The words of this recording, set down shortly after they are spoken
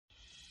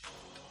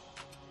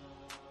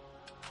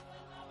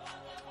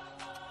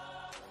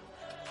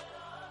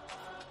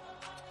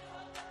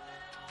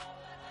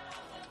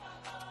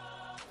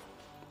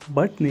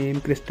Birth name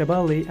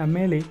Christabel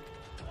Emmali,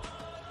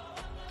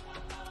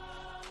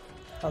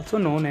 also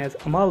known as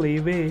Emmali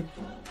Way.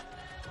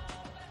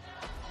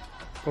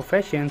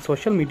 Profession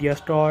social media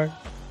star.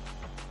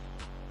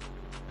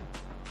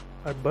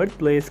 Her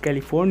birthplace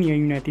California,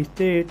 United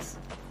States.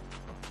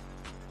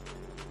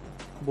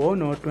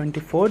 Born on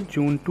 24th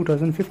June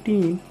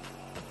 2015.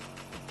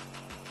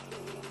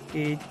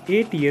 Age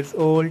 8 years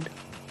old.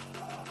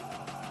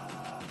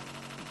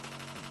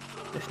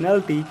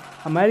 Nationality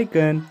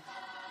American.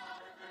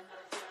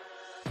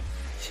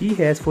 She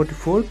has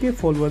 44k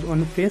followers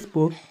on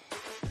Facebook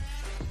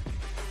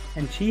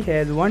and she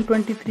has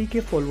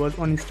 123k followers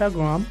on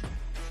Instagram.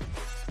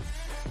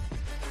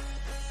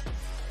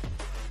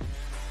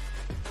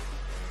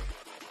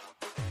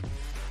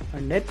 Her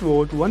net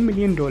worth $1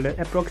 million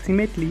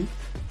approximately.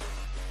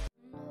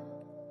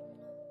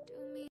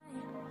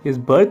 His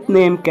birth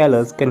name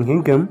Caylus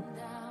Cunningham.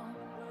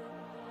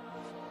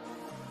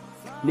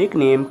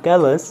 Nickname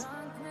Caylus.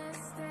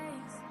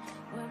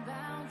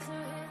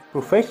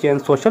 Profession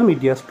social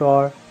media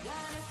star.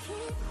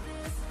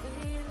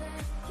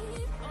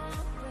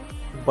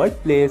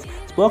 Birthplace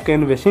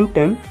Spokane,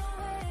 Washington.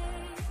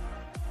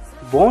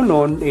 Born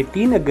on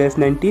 18 August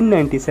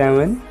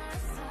 1997.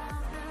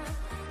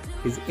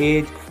 His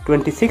age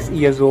 26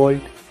 years old.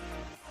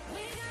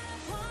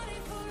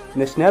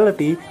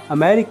 Nationality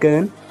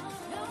American.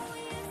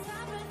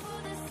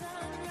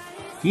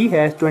 He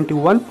has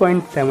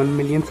 21.7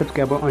 million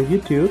subscribers on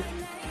YouTube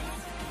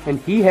and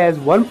he has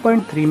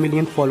 1.3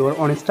 million followers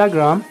on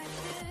Instagram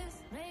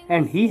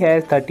and he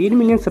has 13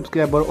 million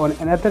subscribers on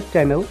another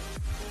channel.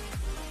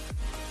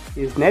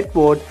 His net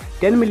worth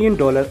 $10 million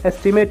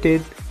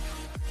estimated.